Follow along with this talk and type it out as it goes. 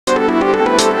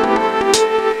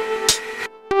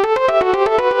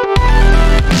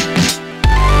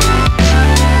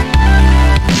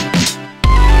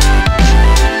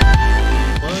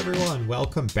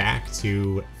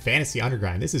to Fantasy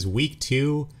Underground. This is week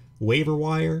 2, waiver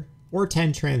wire, or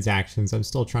 10 transactions. I'm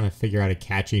still trying to figure out a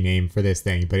catchy name for this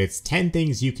thing, but it's 10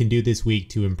 things you can do this week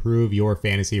to improve your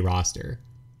fantasy roster.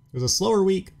 It was a slower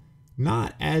week,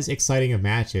 not as exciting of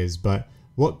matches, but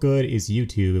what good is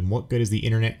YouTube and what good is the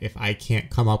internet if I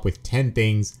can't come up with 10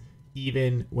 things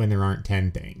even when there aren't 10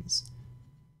 things?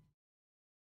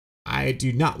 I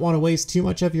do not want to waste too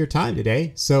much of your time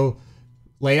today, so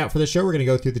layout for the show, we're going to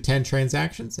go through the 10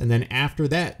 transactions, and then after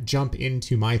that, jump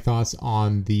into my thoughts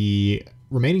on the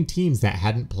remaining teams that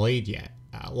hadn't played yet.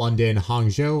 London,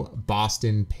 Hangzhou,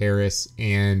 Boston, Paris,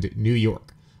 and New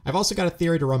York. I've also got a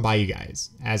theory to run by you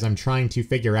guys as I'm trying to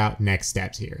figure out next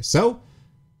steps here. So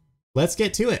let's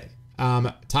get to it.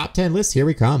 Top 10 list, here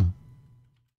we come.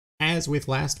 As with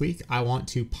last week, I want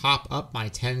to pop up my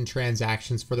 10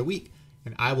 transactions for the week,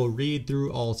 and I will read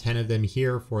through all 10 of them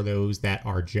here for those that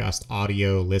are just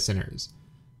audio listeners.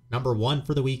 Number 1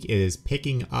 for the week is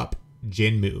picking up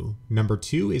Jinmu. Number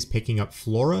 2 is picking up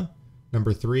Flora.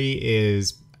 Number 3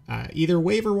 is either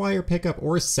waiver wire pickup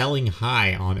or selling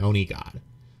high on Onigod.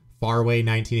 Faraway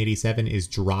 1987 is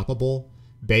droppable.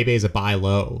 Bebe is a buy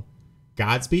low.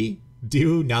 GodsB,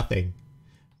 do nothing.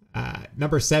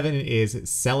 Number 7 is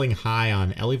selling high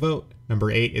on Ellivote.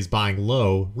 Number 8 is buying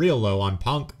low, real low on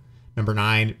Punk. Number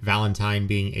 9, Valentine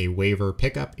being a waiver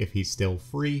pickup if he's still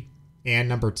free. And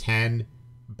number 10,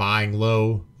 buying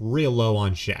low, real low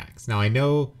on Shax. Now I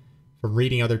know from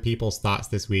reading other people's thoughts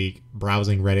this week,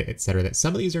 browsing Reddit, etc., that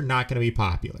some of these are not going to be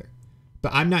popular.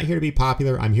 But I'm not here to be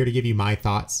popular. I'm here to give you my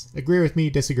thoughts. Agree with me,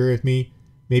 disagree with me.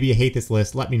 Maybe you hate this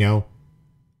list, let me know.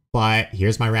 But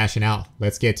here's my rationale.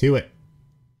 Let's get to it.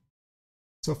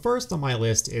 So first on my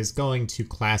list is going to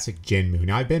classic Jinmu.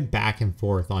 Now I've been back and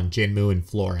forth on Jinmu and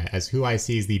Flora as who I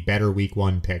see as the better week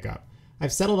 1 pickup.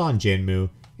 I've settled on Jinmu,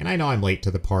 and I know I'm late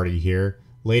to the party here.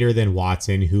 Later than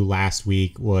Watson, who last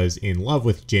week was in love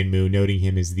with Jinmu, noting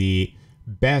him as the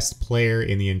best player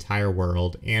in the entire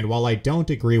world. And while I don't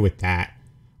agree with that,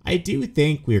 I do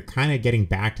think we're kind of getting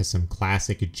back to some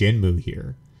classic Jinmu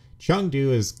here.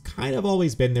 Chengdu has kind of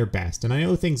always been their best, and I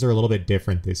know things are a little bit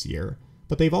different this year,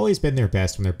 but they've always been their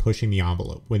best when they're pushing the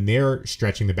envelope, when they're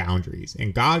stretching the boundaries.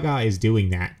 And Gaga is doing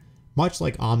that, much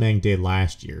like Ameng did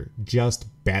last year, just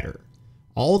better.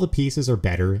 All the pieces are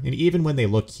better, and even when they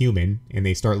look human and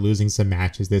they start losing some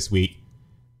matches this week,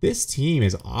 this team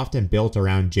is often built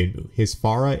around Jinmu. His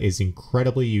Flora is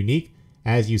incredibly unique,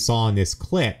 as you saw in this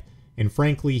clip, and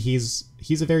frankly, he's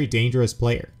a very dangerous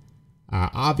player.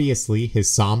 Obviously, his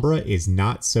Sombra is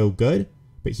not so good,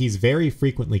 but he's very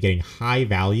frequently getting high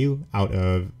value out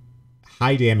of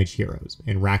high damage heroes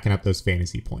and racking up those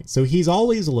fantasy points. So he's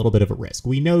always a little bit of a risk.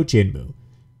 We know Jinmu.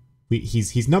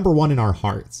 He's number 1 in our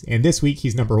hearts, and this week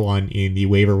he's number 1 in the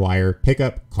waiver wire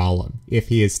pickup column, if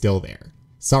he is still there.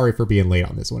 Sorry for being late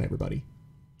on this one, everybody.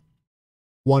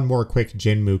 One more quick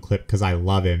Jinmu clip because I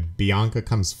love him. Bianca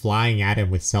comes flying at him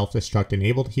with self-destruct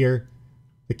enabled here.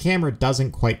 The camera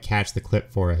doesn't quite catch the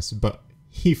clip for us, but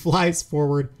he flies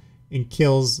forward and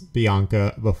kills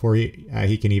Bianca before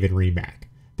he can even remac.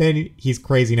 Then he's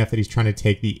crazy enough that he's trying to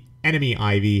take the enemy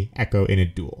Ivy Echo in a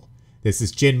duel. This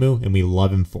is Jinmu, and we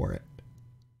love him for it.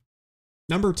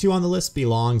 Number 2 on the list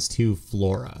belongs to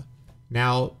Flora.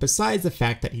 Now, besides the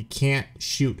fact that he can't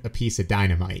shoot a piece of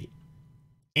dynamite,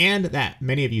 and that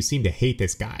many of you seem to hate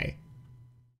this guy,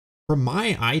 from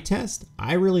my eye test,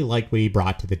 I really liked what he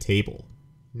brought to the table.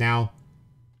 Now,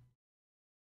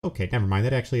 okay, never mind.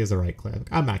 That actually is the right clip.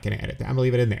 I'm not going to edit that. I'm going to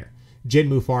leave it in there.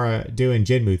 Jinmu Flora doing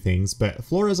Jinmu things, but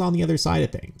Flora's on the other side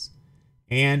of things.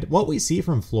 And what we see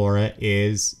from Flora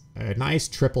is a nice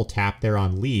triple tap there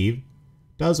on leave,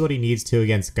 does what he needs to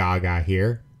against Gaga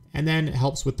here, and then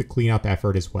helps with the cleanup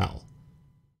effort as well.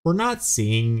 We're not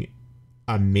seeing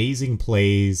amazing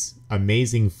plays,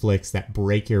 amazing flicks that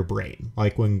break your brain,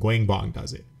 like when Guangbong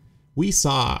does it. We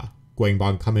saw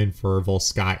Guangbong come in for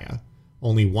Volskaya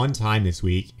only one time this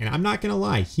week, and I'm not going to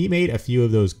lie, he made a few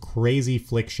of those crazy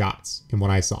flick shots in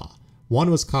what I saw. One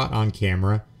was caught on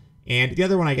camera, and the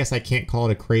other one, I guess I can't call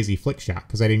it a crazy flick shot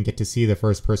because I didn't get to see the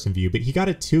first person view, but he got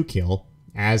a 2-kill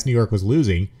as New York was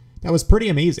losing. That was pretty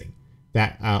amazing.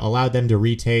 That allowed them to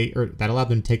retake, or that allowed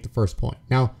them to take the first point.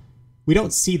 Now, we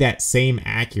don't see that same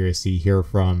accuracy here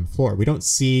from Flora. We don't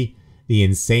see the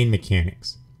insane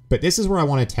mechanics. But this is where I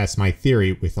want to test my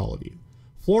theory with all of you.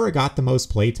 Flora got the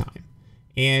most playtime.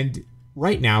 And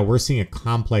right now, we're seeing a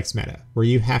complex meta where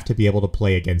you have to be able to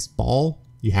play against Ball,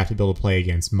 you have to be able to play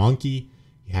against Monkey,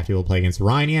 you have to be able to play against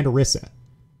Ryan and Orisa.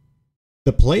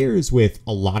 The players with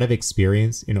a lot of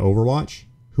experience in Overwatch,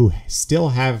 who still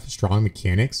have strong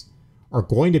mechanics, are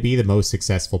going to be the most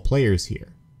successful players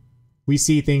here. We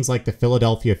see things like the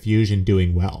Philadelphia Fusion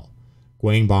doing well.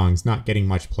 Guangbong's not getting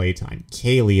much playtime.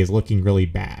 Kaylee is looking really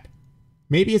bad.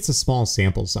 Maybe it's a small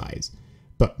sample size,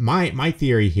 but my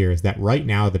theory here is that right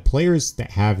now the players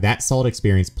that have that solid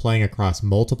experience playing across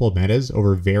multiple metas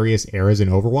over various eras in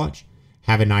Overwatch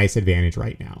have a nice advantage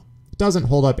right now. It doesn't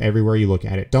hold up everywhere you look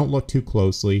at it. Don't look too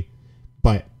closely,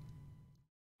 but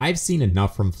I've seen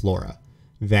enough from Flora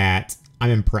that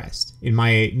I'm impressed. In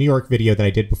my New York video that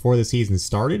I did before the season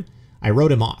started, I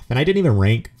wrote him off, and I didn't even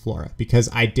rank Flora because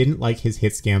I didn't like his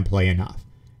hit scan play enough.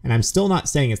 And I'm still not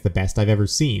saying it's the best I've ever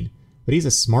seen, but he's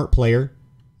a smart player.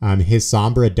 His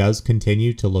Sombra does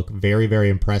continue to look very, very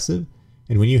impressive.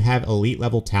 And when you have elite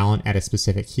level talent at a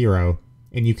specific hero,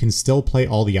 and you can still play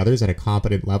all the others at a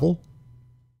competent level,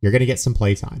 you're going to get some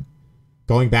playtime.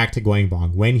 Going back to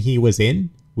Guangbong, when he was in,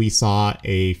 we saw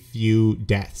a few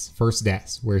deaths, first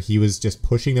deaths, where he was just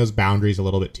pushing those boundaries a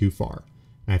little bit too far.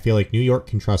 And I feel like New York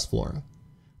can trust Flora.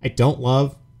 I don't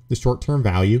love the short-term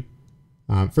value.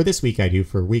 For this week I do,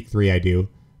 for week 3 I do.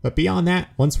 But beyond that,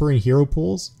 once we're in hero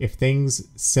pools, if things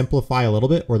simplify a little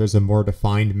bit or there's a more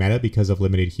defined meta because of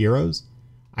limited heroes,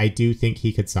 I do think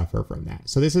he could suffer from that.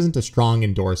 So this isn't a strong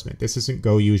endorsement. This isn't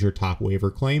go use your top waiver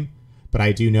claim. But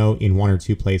I do know in 1 or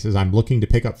 2 places I'm looking to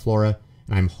pick up Flora,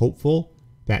 and I'm hopeful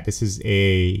that this is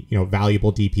a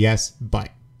valuable DPS. But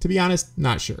to be honest,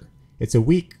 not sure. It's a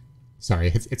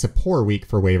poor week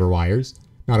for waiver wires,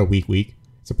 not a weak week.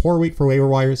 It's a poor week for waiver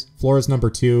wires. Flora's number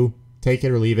 2. Take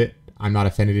it or leave it. I'm not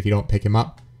offended if you don't pick him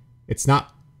up. It's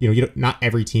not, not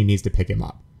every team needs to pick him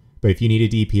up. But if you need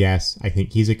a DPS, I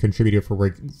think he's a contributor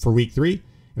for week 3,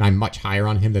 and I'm much higher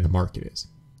on him than the market is.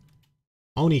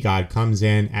 Onigod comes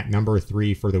in at number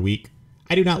 3 for the week.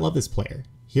 I do not love this player.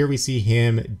 Here we see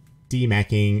him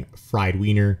demeching Fried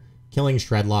Wiener, killing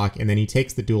Shredlock, and then he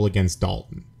takes the duel against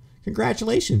Dalton.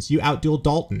 Congratulations, you outdueled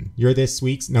Dalton. You're this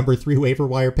week's number 3 waiver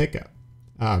wire pickup.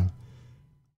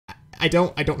 I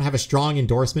don't have a strong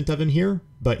endorsement of him here,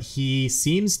 but he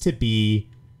seems to be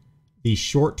the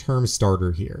short-term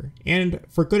starter here, and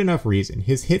for good enough reason.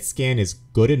 His hit scan is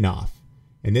good enough,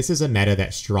 and this is a meta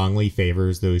that strongly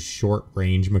favors those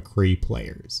short-range McCree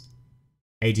players.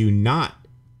 I do not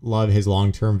love his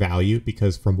long-term value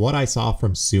because from what I saw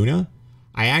from Suna,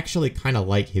 I actually kind of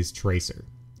like his Tracer,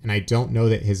 and I don't know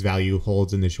that his value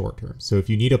holds in the short term. So if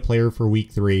you need a player for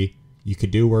week 3, you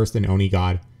could do worse than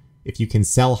Onigod. If you can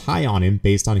sell high on him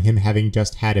based on him having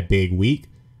just had a big week,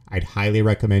 I'd highly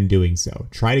recommend doing so.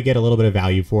 Try to get a little bit of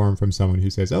value for him from someone who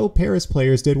says, oh, Paris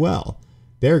players did well.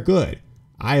 They're good.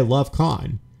 I love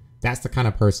Khan. That's the kind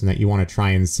of person that you want to try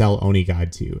and sell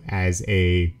Onigod to as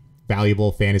a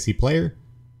valuable fantasy player.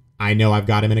 I know I've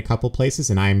got him in a couple places,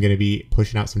 and I am going to be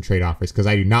pushing out some trade offers because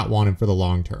I do not want him for the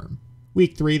long term.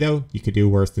 Week 3, though, you could do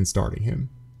worse than starting him.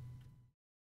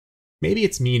 Maybe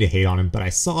it's me to hate on him, but I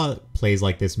saw plays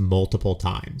like this multiple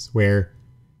times where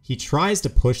he tries to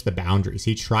push the boundaries.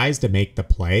 He tries to make the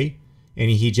play,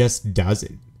 and he just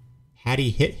doesn't. Had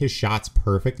he hit his shots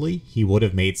perfectly, he would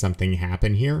have made something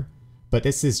happen here. But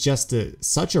this is just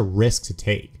such a risk to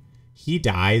take. He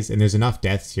dies, and there's enough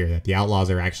deaths here that the Outlaws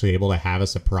are actually able to have a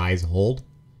surprise hold.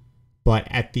 But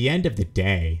at the end of the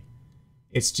day,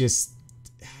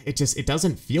 it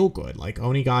doesn't feel good. Like,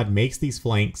 Onigod makes these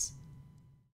flanks.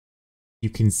 You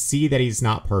can see that he's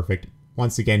not perfect.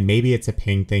 Once again, maybe it's a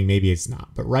ping thing, maybe it's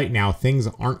not. But right now, things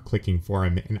aren't clicking for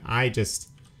him, and I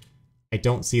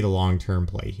don't see the long-term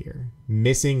play here.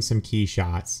 Missing some key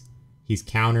shots. He's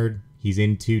countered, he's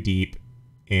in too deep,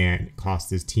 and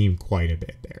cost his team quite a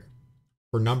bit there.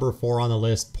 For number 4 on the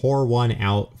list, pour one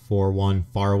out for one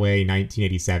Faraway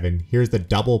 1987. Here's the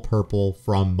double purple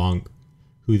from Monk,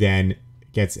 who then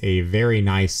gets a very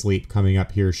nice sleep coming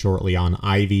up here shortly on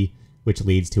Ivy, which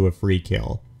leads to a free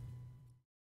kill.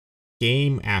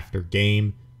 Game after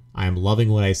game, I am loving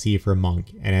what I see from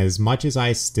Monk, and as much as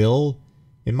I still,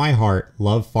 in my heart,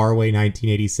 love Faraway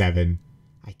 1987,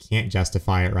 I can't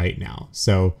justify it right now.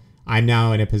 So I'm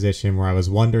now in a position where I was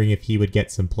wondering if he would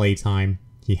get some playtime.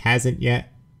 He hasn't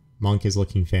yet. Monk is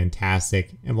looking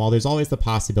fantastic, and while there's always the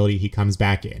possibility he comes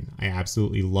back in, I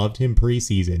absolutely loved him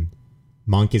preseason.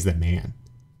 Monk is the man.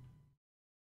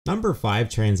 Number 5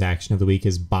 transaction of the week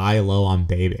is buy low on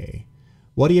Bebe.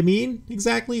 What do you mean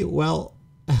exactly? Well,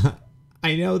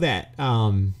 I know that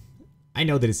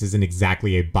this isn't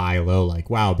exactly a buy low,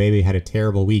 like, wow, Bebe had a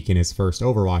terrible week in his first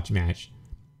Overwatch match,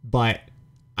 but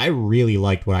I really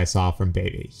liked what I saw from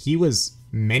Bebe. He was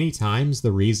many times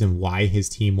the reason why his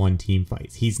team won team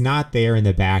fights. He's not there in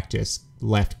the back just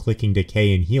left clicking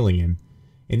decay and healing him.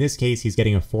 In this case, he's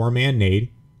getting a 4-man nade,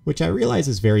 which I realize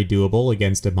is very doable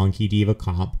against a Monkey Diva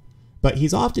comp, but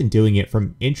he's often doing it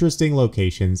from interesting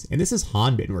locations, and this is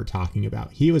Hanbin we're talking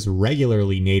about. He was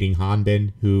regularly nading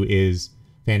Hanbin, who is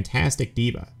fantastic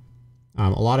diva. A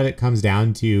lot of it comes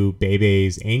down to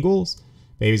Bebe's angles,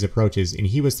 Bebe's approaches, and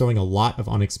he was throwing a lot of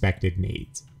unexpected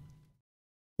nades.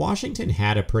 Washington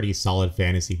had a pretty solid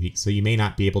fantasy week, so you may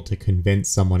not be able to convince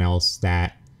someone else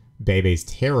that Bebe's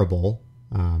terrible,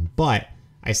 but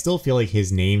I still feel like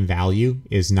his name value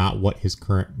is not what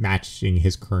matching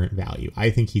his current value. I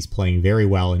think he's playing very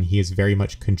well, and he is very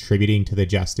much contributing to the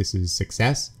Justice's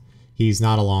success. He's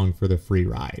not along for the free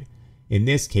ride. In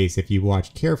this case, if you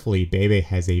watch carefully, Bebe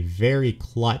has a very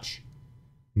clutch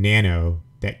nano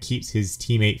that keeps his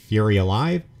teammate Fury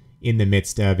alive in the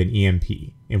midst of an EMP.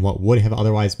 In what would have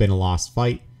otherwise been a lost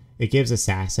fight, it gives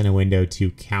Assassin a window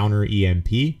to counter EMP,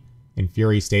 and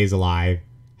Fury stays alive,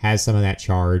 has some of that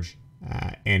charge,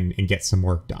 and gets some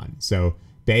work done. So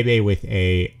Bebe with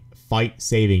a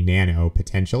fight-saving nano,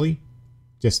 potentially,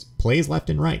 just plays left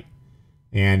and right.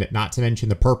 And not to mention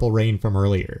the purple rain from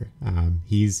earlier.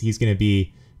 He's going to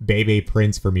be Bebe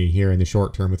Prince for me here in the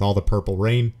short term with all the purple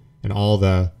rain and all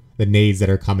the nades that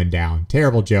are coming down.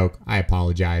 Terrible joke. I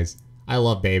apologize. I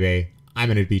love Bebe. I'm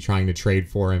going to be trying to trade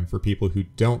for him for people who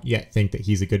don't yet think that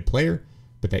he's a good player,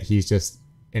 but that he's just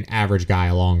an average guy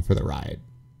along for the ride.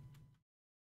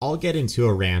 I'll get into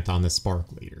a rant on the Spark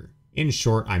later. In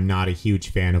short, I'm not a huge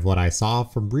fan of what I saw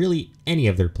from really any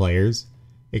of their players,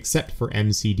 except for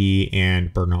MCD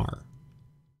and Bernard.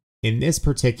 In this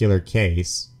particular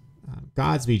case,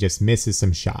 GodsB just misses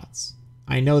some shots.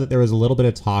 I know that there was a little bit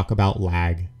of talk about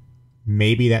lag.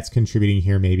 Maybe that's contributing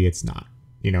here, maybe it's not.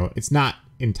 You know, it's not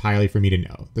entirely for me to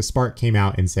know. The Spark came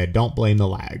out and said, don't blame the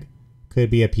lag.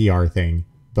 Could be a PR thing,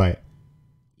 but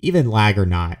even lag or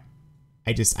not,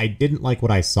 I didn't like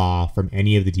what I saw from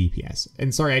any of the DPS.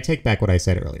 And sorry, I take back what I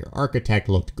said earlier. Architect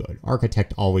looked good.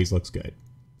 Architect always looks good.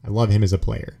 I love him as a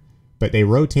player. But they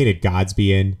rotated GodsB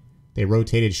in. They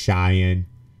rotated Shy in.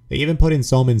 They even put in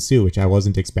Solman Su, which I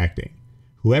wasn't expecting.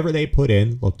 Whoever they put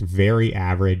in looked very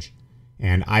average,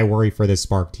 and I worry for this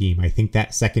Spark team. I think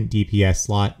that second DPS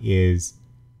slot is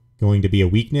going to be a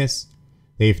weakness.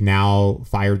 They've now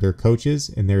fired their coaches,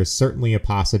 and there is certainly a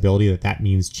possibility that that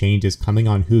means change is coming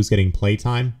on who's getting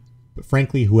playtime. But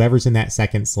frankly, whoever's in that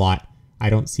second slot, I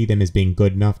don't see them as being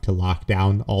good enough to lock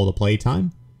down all the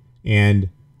playtime. And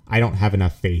I don't have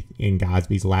enough faith in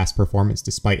GodsB's last performance,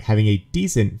 despite having a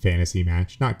decent fantasy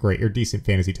match. Not great, or decent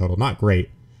fantasy total, not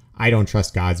great. I don't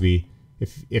trust GodsB.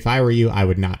 If I were you, I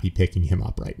would not be picking him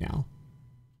up right now.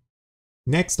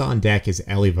 Next on deck is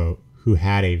Ellivote, who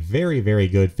had a very, very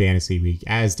good fantasy week,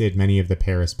 as did many of the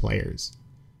Paris players.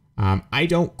 I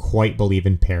don't quite believe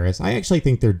in Paris. I actually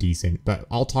think they're decent, but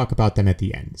I'll talk about them at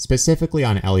the end. Specifically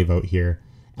on Ellivote here.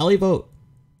 Ellivote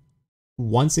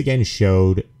once again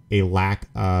showed a lack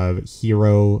of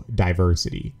hero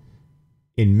diversity.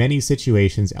 In many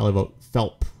situations, Ellivote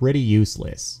felt pretty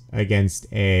useless against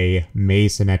a Mei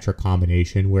symmetric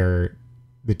combination where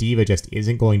the diva just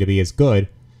isn't going to be as good,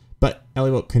 but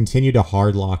Ellivote continued to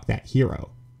hardlock that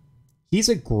hero. He's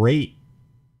a great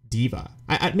diva.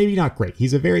 Maybe not great.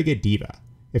 He's a very good diva.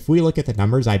 If we look at the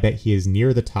numbers, I bet he is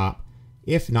near the top,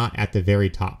 if not at the very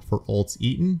top for ults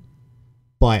eaten.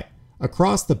 But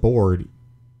across the board,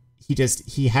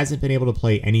 he hasn't been able to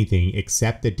play anything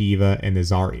except the diva and the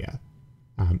Zarya,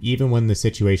 even when the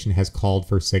situation has called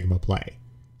for Sigma play.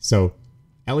 So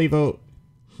Ellivote,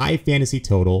 high fantasy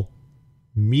total,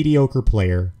 mediocre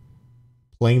player,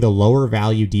 playing the lower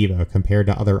value diva compared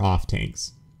to other off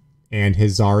tanks. And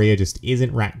his Zarya just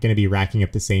isn't going to be racking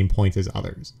up the same points as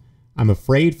others. I'm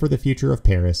afraid for the future of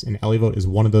Paris, and Ellivote is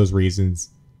one of those reasons.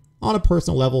 On a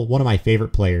personal level, one of my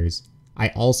favorite players. I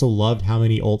also loved how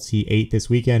many ults he ate this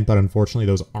weekend, but unfortunately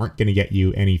those aren't going to get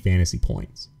you any fantasy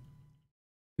points.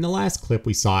 In the last clip,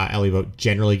 we saw Ellivote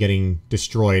generally getting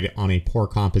destroyed on a poor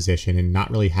composition and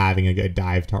not really having a good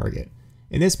dive target.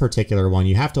 In this particular one,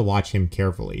 you have to watch him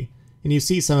carefully, and you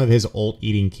see some of his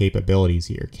ult-eating capabilities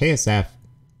here. KSF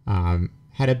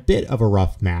had a bit of a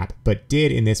rough map, but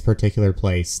did in this particular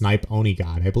play snipe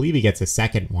Onigod. I believe he gets a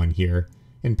second one here,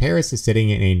 and Paris is sitting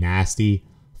in a nasty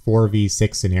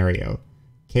 4v6 scenario.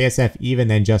 KSF, even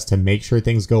then, just to make sure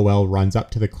things go well, runs up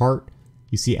to the cart.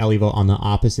 You see Ellivote on the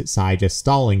opposite side just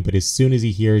stalling, but as soon as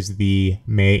he hears the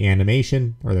Mei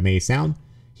animation, or the Mei sound,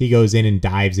 he goes in and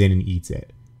dives in and eats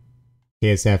it.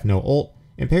 KSF no ult,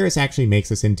 and Paris actually makes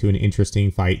this into an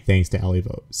interesting fight thanks to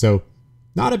Ellivote. So,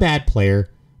 not a bad player,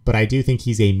 but I do think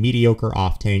he's a mediocre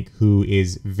off-tank who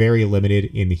is very limited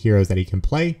in the heroes that he can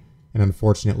play, and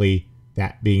unfortunately,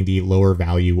 that being the lower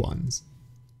value ones.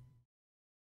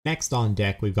 Next on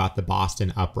deck, we've got the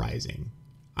Boston Uprising.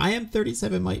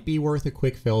 IM37 might be worth a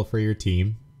quick fill for your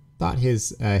team. Thought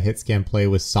his hit scan play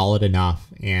was solid enough,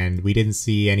 and we didn't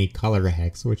see any color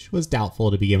hex, which was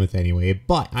doubtful to begin with anyway,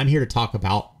 but I'm here to talk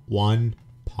about one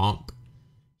Punk.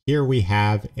 Here we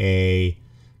have a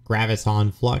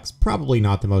Graviton Flux, probably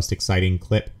not the most exciting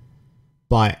clip,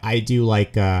 but I do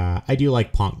like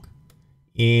Punk.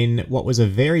 In what was a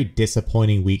very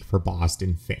disappointing week for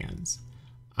Boston fans,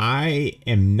 I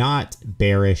am not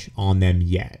bearish on them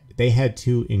yet. They had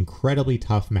two incredibly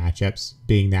tough matchups,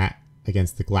 being that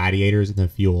against the Gladiators and the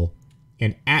Fuel,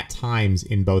 and at times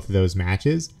in both of those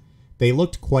matches, they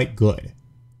looked quite good.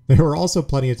 There were also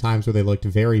plenty of times where they looked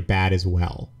very bad as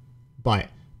well, but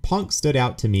Punk stood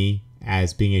out to me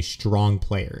as being a strong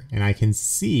player, and I can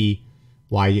see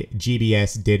why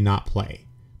GBS did not play.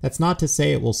 That's not to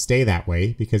say it will stay that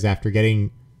way, because after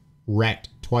getting wrecked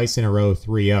twice in a row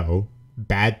 3-0,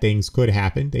 bad things could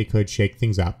happen. They could shake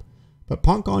things up. But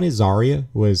Punk on his Zarya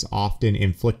was often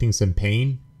inflicting some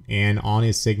pain, and on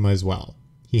his Sigma as well.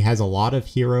 He has a lot of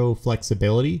hero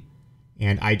flexibility,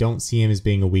 and I don't see him as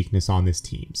being a weakness on this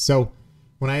team. So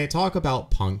when I talk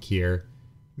about Punk here,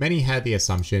 many had the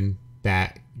assumption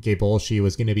that Gabolshi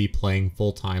was going to be playing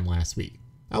full-time last week.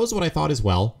 That was what I thought as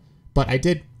well, but I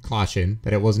did caution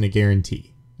that it wasn't a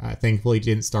guarantee. Thankfully,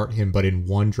 didn't start him, but in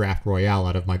one draft royale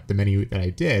out of the many that I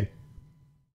did,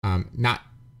 not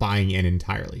buying in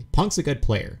entirely. Punk's a good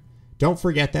player. Don't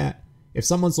forget that. If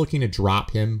someone's looking to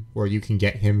drop him, or you can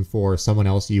get him for someone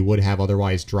else you would have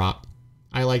otherwise dropped,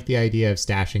 I like the idea of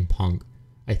stashing Punk.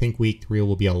 I think week 3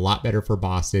 will be a lot better for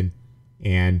Boston,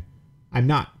 and I'm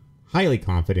not highly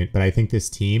confident, but I think this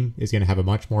team is going to have a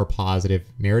much more positive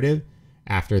narrative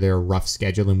after their rough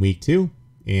schedule in week 2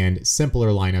 and simpler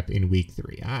lineup in week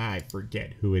 3. I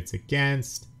forget who it's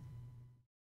against.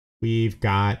 We've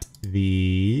got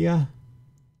the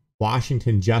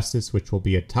Washington Justice, which will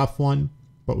be a tough one,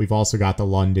 but we've also got the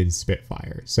London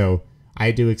Spitfire. So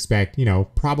I do expect,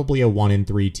 probably a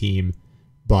 1-3 team,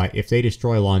 but if they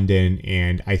destroy London,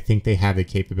 and I think they have the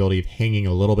capability of hanging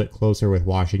a little bit closer with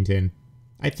Washington,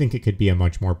 I think it could be a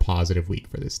much more positive week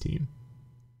for this team.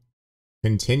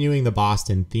 Continuing the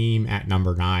Boston theme at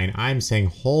number 9, I'm saying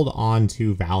hold on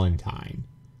to Valentine.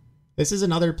 This is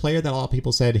another player that a lot of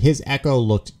people said his Echo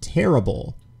looked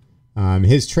terrible.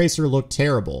 His Tracer looked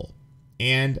terrible.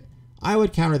 And I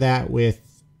would counter that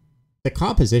with the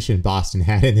composition Boston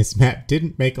had in this map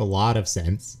didn't make a lot of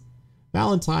sense.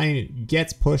 Valentine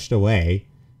gets pushed away,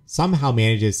 somehow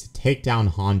manages to take down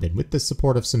Honda with the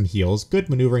support of some heals. Good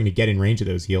maneuvering to get in range of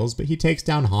those heals, but he takes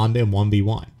down Honda in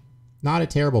 1v1. Not a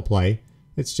terrible play.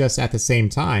 It's just at the same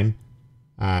time,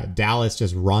 Dallas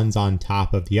just runs on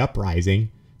top of the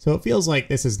Uprising, so it feels like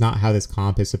this is not how this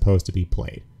comp is supposed to be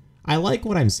played. I like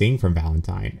what I'm seeing from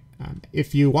Valentine.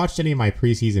 If you watched any of my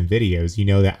preseason videos, you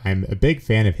know that I'm a big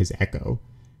fan of his Echo.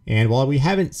 And while we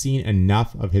haven't seen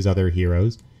enough of his other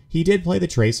heroes, he did play the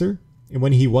Tracer, and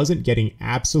when he wasn't getting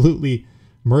absolutely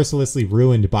mercilessly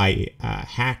ruined by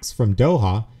hacks from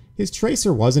Doha, his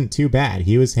Tracer wasn't too bad.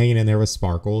 He was hanging in there with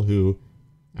Sparkle, who,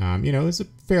 is a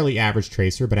fairly average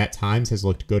Tracer, but at times has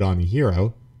looked good on the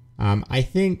hero. I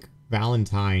think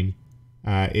Valentine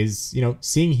is,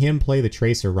 seeing him play the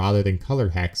Tracer rather than Color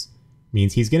Hex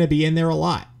means he's going to be in there a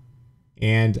lot.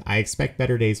 And I expect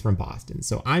better days from Boston.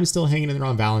 So I'm still hanging in there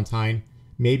on Valentine.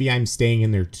 Maybe I'm staying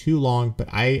in there too long, but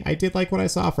I did like what I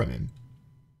saw from him.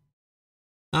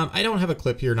 I don't have a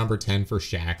clip here, number 10 for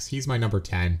Shax. He's my number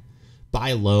 10.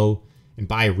 Buy low and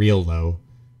buy real low.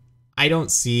 I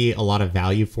don't see a lot of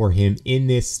value for him in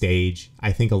this stage.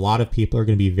 I think a lot of people are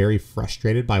going to be very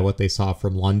frustrated by what they saw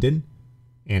from London.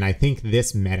 And I think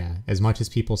this meta, as much as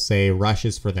people say Rush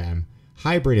is for them,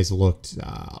 Hybrid has looked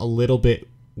a little bit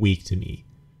weak to me.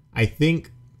 I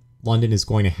think London is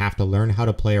going to have to learn how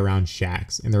to play around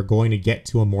Shax, and they're going to get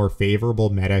to a more favorable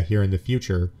meta here in the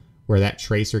future where that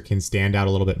Tracer can stand out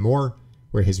a little bit more,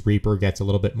 where his Reaper gets a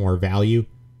little bit more value.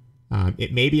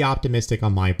 It may be optimistic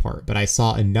on my part, but I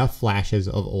saw enough flashes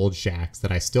of old Shax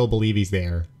that I still believe he's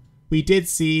there. We did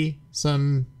see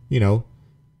some,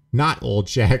 not old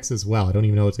Shax as well. I don't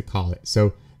even know what to call it.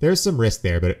 So there's some risk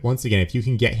there, but once again, if you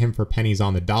can get him for pennies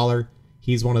on the dollar,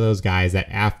 he's one of those guys that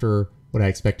after what I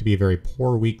expect to be a very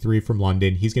poor week 3 from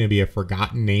London, he's going to be a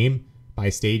forgotten name by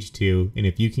stage 2. And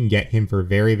if you can get him for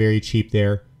very, very cheap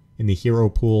there, and the hero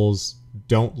pools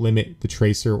don't limit the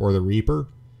Tracer or the Reaper,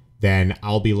 then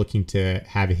I'll be looking to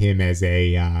have him as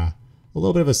a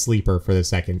little bit of a sleeper for the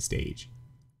second stage.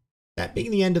 That being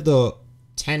the end of the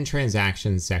 10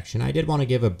 transactions section, I did want to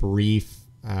give a brief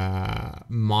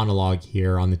monologue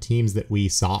here on the teams that we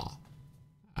saw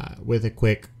with a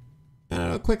quick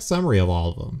summary of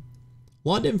all of them.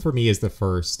 London for me is the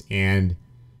first, and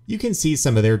you can see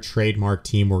some of their trademark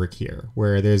teamwork here,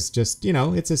 where there's just,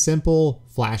 it's a simple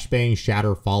flashbang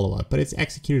shatter follow-up, but it's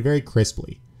executed very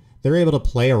crisply. They're able to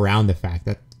play around the fact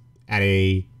that at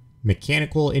a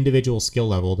mechanical individual skill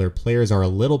level, their players are a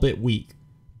little bit weak,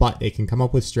 but they can come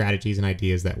up with strategies and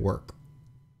ideas that work.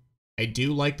 I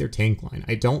do like their tank line.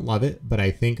 I don't love it, but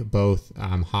I think both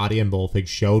Hadi and Bolfig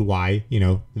showed why,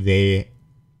 they're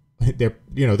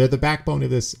the backbone of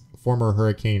this former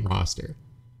Hurricane roster.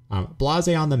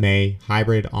 Blase on the Mei,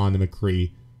 Hybrid on the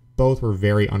McCree, both were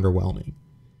very underwhelming.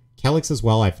 Kelix as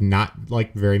well, I've not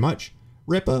liked very much.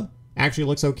 Ripa actually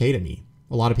looks okay to me.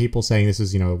 A lot of people saying this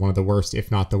is, one of the worst,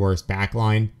 if not the worst,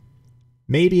 backline.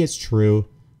 Maybe it's true,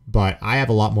 but I have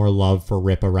a lot more love for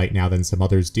Ripa right now than some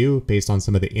others do, based on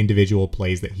some of the individual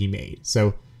plays that he made.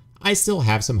 So I still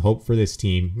have some hope for this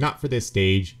team, not for this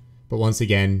stage, but once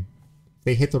again,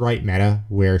 they hit the right meta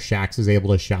where Shax is able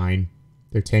to shine.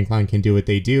 Their tank line can do what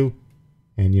they do,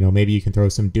 and maybe you can throw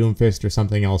some Doomfist or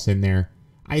something else in there.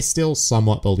 I still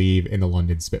somewhat believe in the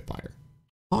London Spitfire.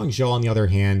 Hangzhou, on the other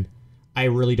hand, I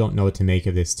really don't know what to make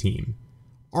of this team.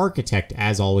 Architect,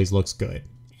 as always, looks good.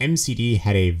 MCD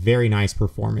had a very nice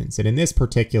performance, and in this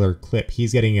particular clip,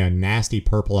 he's getting a nasty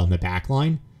purple on the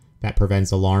backline that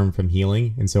prevents Alarm from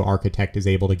healing, and so Architect is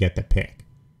able to get the pick.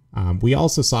 We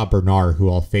also saw Bernard, who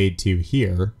I'll fade to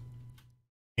here,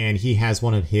 and he has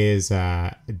one of his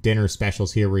dinner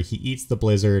specials here where he eats the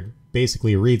Blizzard,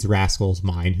 basically reads Rascal's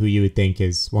mind, who you would think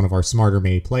is one of our smarter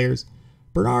Mei players.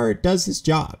 Bernard does his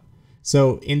job.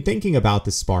 So in thinking about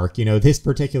the Spark, this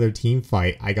particular team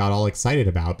fight I got all excited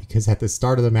about because at the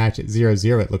start of the match at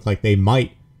 0-0, it looked like they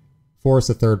might force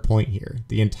a third point here.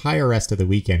 The entire rest of the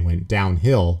weekend went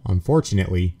downhill,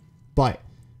 unfortunately, but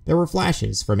there were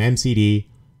flashes from MCD,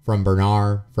 from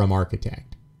Bernard, from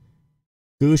Architect.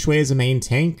 Gushui as a main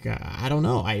tank, I don't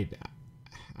know.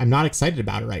 I'm not excited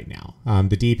about it right now.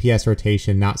 The DPS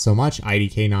rotation, not so much.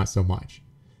 IDK, not so much.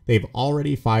 They've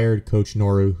already fired Coach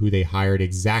Noru, who they hired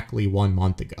exactly 1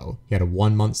 month ago. He had a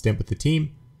 1-month stint with the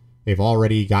team. They've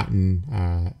already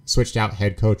gotten switched out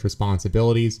head coach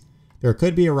responsibilities. There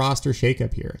could be a roster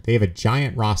shakeup here. They have a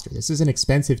giant roster. This is an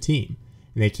expensive team,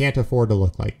 and they can't afford to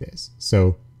look like this.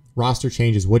 So roster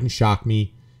changes wouldn't shock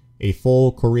me. A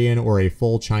full Korean or a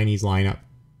full Chinese lineup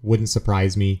wouldn't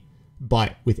surprise me.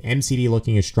 But with MCD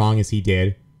looking as strong as he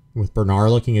did, with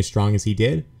Bernard looking as strong as he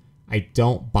did, I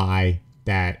don't buy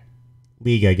that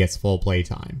Liga gets full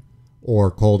playtime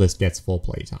or Coldest gets full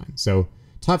playtime. So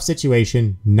tough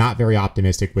situation, not very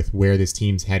optimistic with where this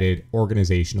team's headed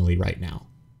organizationally right now.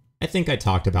 I think I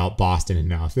talked about Boston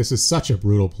enough. This is such a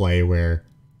brutal play where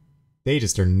they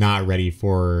just are not ready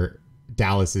for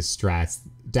Dallas's strats.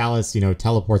 Dallas,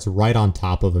 teleports right on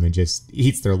top of them and just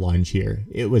eats their lunch here.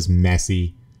 It was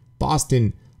messy.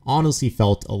 Boston honestly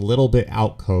felt a little bit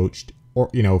outcoached, or,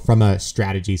 from a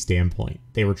strategy standpoint.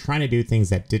 They were trying to do things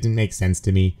that didn't make sense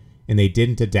to me, and they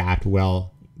didn't adapt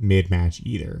well mid-match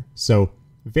either. So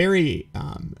very,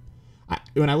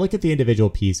 when I look at the individual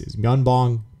pieces,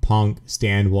 Myunbong, Punk,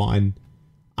 Stand 1,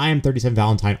 I Am 37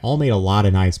 Valentine all made a lot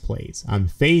of nice plays.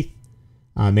 Faith,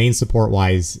 main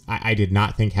support-wise, I did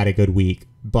not think had a good week,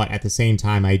 but at the same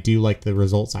time, I do like the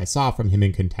results I saw from him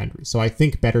in Contenders. So I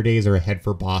think better days are ahead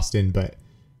for Boston, but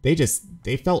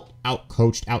they felt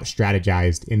out-coached,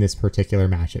 out-strategized in this particular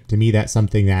matchup. To me, that's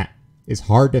something that is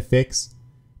hard to fix,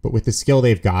 but with the skill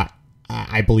they've got,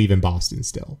 I believe in Boston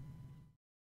still.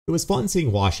 It was fun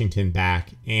seeing Washington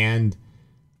back, and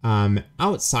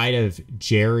outside of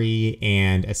Jerry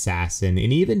and Assassin,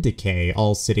 and even Decay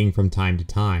all sitting from time to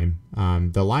time,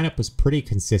 the lineup was pretty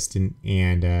consistent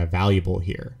and valuable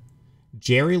here.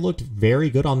 Jerry looked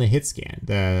very good on the hit scan.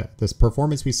 This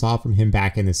performance we saw from him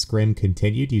back in the scrim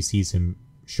continued. You see some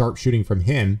sharp shooting from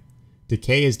him.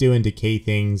 Decay is doing Decay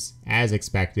things as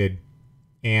expected.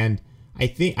 And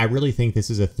I really think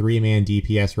this is a 3-man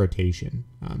DPS rotation.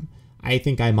 I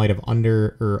think I might have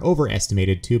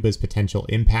overestimated Tuba's potential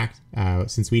impact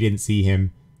since we didn't see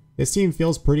him. This team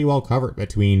feels pretty well covered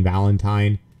between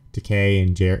Valentine, Decay,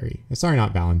 and Jerry. Sorry,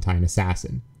 not Valentine,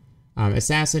 Assassin.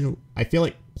 Assassin, I feel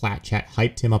like Plat Chat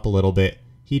hyped him up a little bit.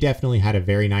 He definitely had a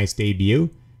very nice debut,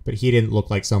 but he didn't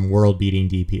look like some world-beating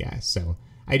DPS. So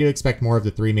I do expect more of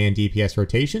the 3-man DPS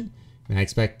rotation, and I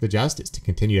expect the Justice to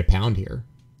continue to pound here.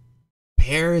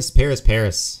 Paris.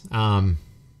 I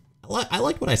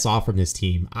like what I saw from this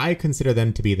team. I consider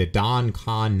them to be the Don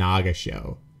Khan Naga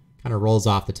show. Kind of rolls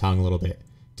off the tongue a little bit.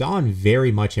 Don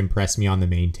very much impressed me on the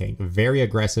main tank. Very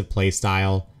aggressive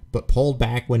playstyle, but pulled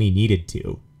back when he needed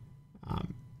to.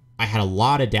 I had a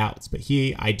lot of doubts, but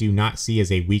I do not see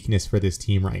as a weakness for this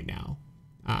team right now.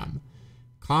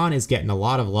 Khan is getting a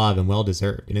lot of love and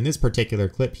well-deserved. And in this particular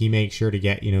clip, he makes sure to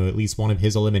get, at least one of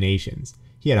his eliminations.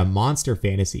 He had a monster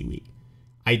fantasy week.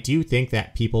 I do think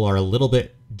that people are a little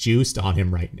bit juiced on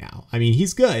him right now. I mean,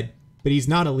 he's good, but he's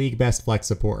not a league best flex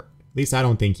support. At least I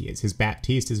don't think he is. His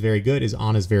Baptiste is very good. His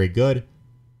Ana is very good.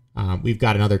 We've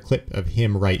got another clip of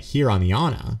him right here on the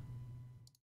Ana.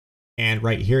 And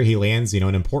right here he lands,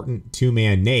 an important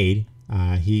two-man nade.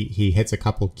 He hits a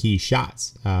couple key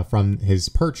shots from his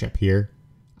perch up here.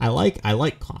 I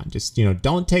like Khan. Just,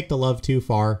 don't take the love too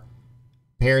far.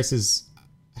 Paris is,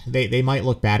 they might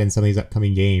look bad in some of these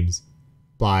upcoming games,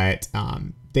 but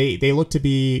they look to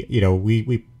be,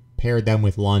 we paired them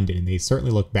with London and they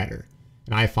certainly look better.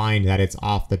 And I find that it's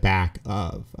off the back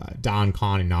of Don,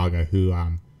 Khan, and Naga, who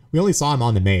we only saw him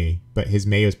on the May, but his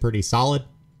May was pretty solid.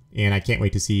 And I can't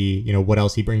wait to see, what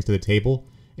else he brings to the table.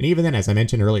 And even then, as I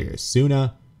mentioned earlier,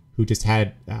 Suna, who just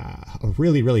had a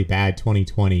really, really bad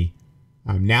 2020.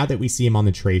 Now that we see him on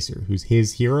the Tracer, who's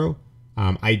his hero,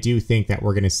 I do think that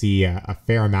we're going to see a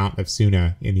fair amount of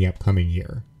Suna in the upcoming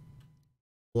year.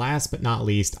 Last but not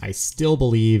least, I still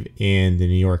believe in the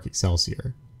New York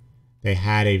Excelsior. They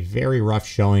had a very rough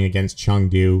showing against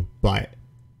Chengdu, but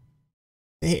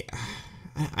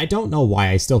I don't know why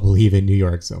I still believe in New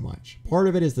York so much. Part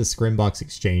of it is the Scrimbucks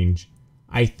exchange.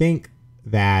 I think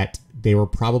that they were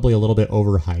probably a little bit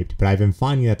overhyped, but I've been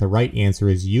finding that the right answer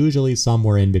is usually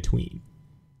somewhere in between.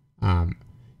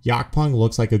 Yakpung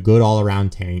looks like a good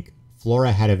all-around tank.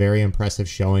 Flora had a very impressive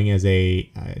showing as a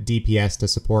DPS to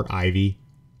support Ivy.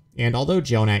 And although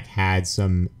Jonak had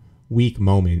some weak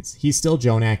moments, he's still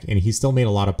Jonak and he still made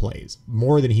a lot of plays,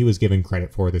 more than he was given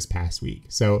credit for this past week.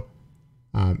 So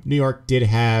New York did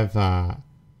have,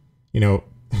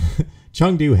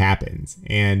 Chengdu happens,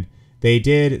 and they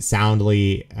did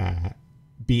soundly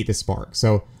beat the Spark.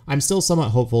 So I'm still somewhat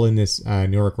hopeful in this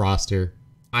New York roster.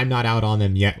 I'm not out on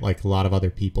them yet like a lot of other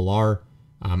people are.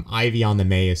 Ivy on the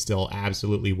May is still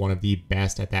absolutely one of the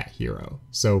best at that hero.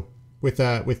 So with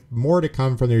more to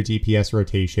come from their DPS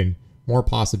rotation, more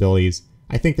possibilities,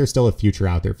 I think there's still a future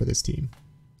out there for this team.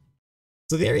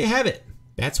 So there you have it.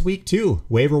 That's week 2,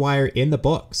 waiver wire in the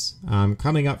books.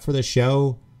 Coming up for the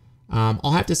show,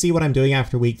 I'll have to see what I'm doing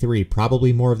after week 3.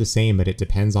 Probably more of the same, but it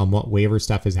depends on what waiver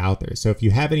stuff is out there. So if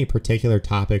you have any particular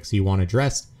topics you want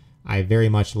addressed, I very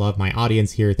much love my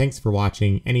audience here. Thanks for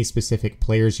watching. Any specific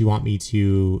players you want me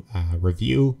to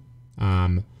review,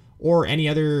 or any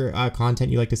other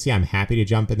content you'd like to see, I'm happy to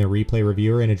jump in the replay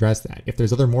reviewer and address that. If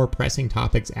there's other more pressing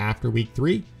topics after week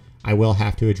 3, I will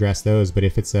have to address those. But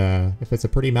if it's a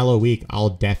pretty mellow week, I'll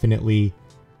definitely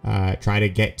try to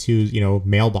get to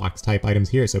mailbox type items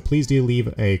here. So please do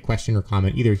leave a question or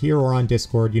comment either here or on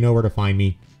Discord. You know where to find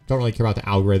me. Don't really care about the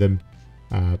algorithm,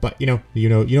 but you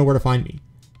know where to find me.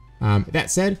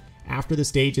 That said, after the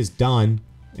stage is done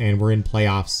and we're in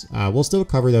playoffs, we'll still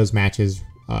cover those matches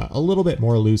a little bit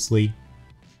more loosely.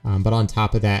 But on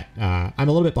top of that, I'm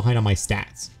a little bit behind on my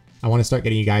stats. I want to start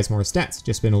getting you guys more stats.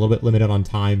 Just been a little bit limited on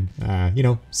time.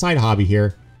 Side hobby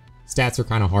here. Stats are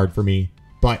kind of hard for me,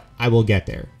 but I will get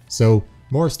there. So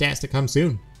more stats to come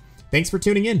soon. Thanks for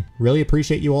tuning in. Really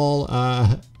appreciate you all,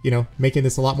 making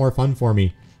this a lot more fun for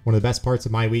me. One of the best parts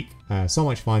of my week. So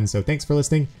much fun. So thanks for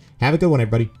listening. Have a good one,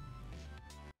 everybody.